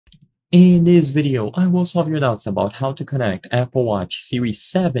In this video, I will solve your doubts about how to connect Apple Watch Series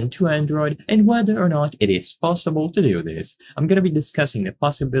 7 to Android and whether or not it is possible to do this. I'm going to be discussing the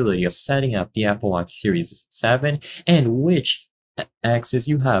possibility of setting up the Apple Watch Series 7 and which access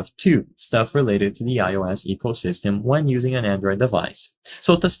you have to stuff related to the iOS ecosystem when using an Android device.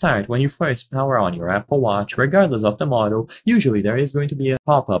 So to start, when you first power on your Apple Watch, regardless of the model, usually there is going to be a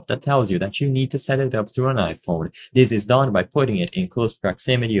pop-up that tells you that you need to set it up through an iPhone. This is done by putting it in close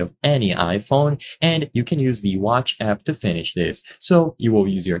proximity of any iPhone, and you can use the Watch app to finish this. So you will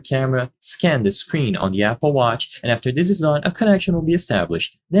use your camera, scan the screen on the Apple Watch, and after this is done, a connection will be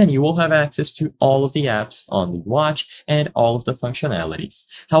established. Then you will have access to all of the apps on the watch and all of the functionalities.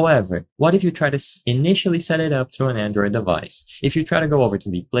 However, what if you try to initially set it up through an Android device? If you try to go over to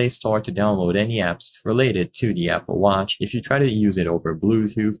the Play Store to download any apps related to the Apple Watch, if you try to use it over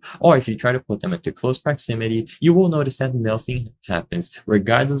Bluetooth, or if you try to put them into close proximity, you will notice that nothing happens.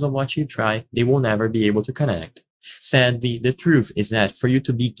 Regardless of what you try, they will never be able to connect. Sadly, the truth is that for you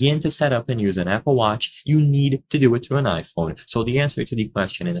to begin to set up and use an Apple Watch, you need to do it through an iPhone. So the answer to the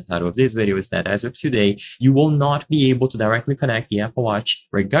question in the title of this video is that as of today, you will not be able to directly connect the Apple Watch,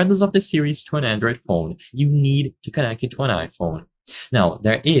 regardless of the series, to an Android phone. You need to connect it to an iPhone. Now,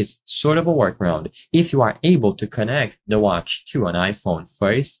 there is sort of a workaround. If you are able to connect the watch to an iPhone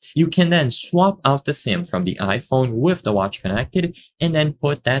first, you can then swap out the SIM from the iPhone with the watch connected and then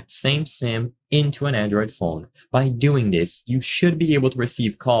put that same SIM into an Android phone. By doing this, you should be able to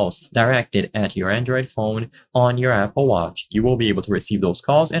receive calls directed at your Android phone on your Apple Watch. You will be able to receive those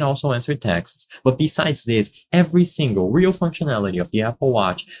calls and also answer texts. But besides this, every single real functionality of the Apple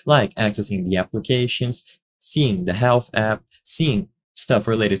Watch, like accessing the applications, seeing the health app, seeing stuff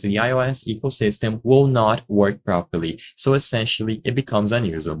related to the iOS ecosystem will not work properly. So essentially, it becomes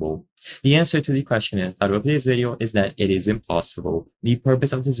unusable. The answer to the question in the title of this video is that it is impossible. The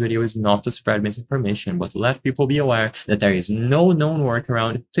purpose of this video is not to spread misinformation, but to let people be aware that there is no known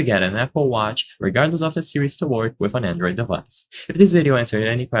workaround to get an Apple Watch, regardless of the series, to work with an Android device. If this video answered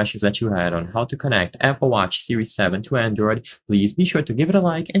any questions that you had on how to connect Apple Watch Series 7 to Android, please be sure to give it a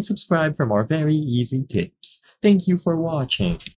like and subscribe for more very easy tips. Thank you for watching.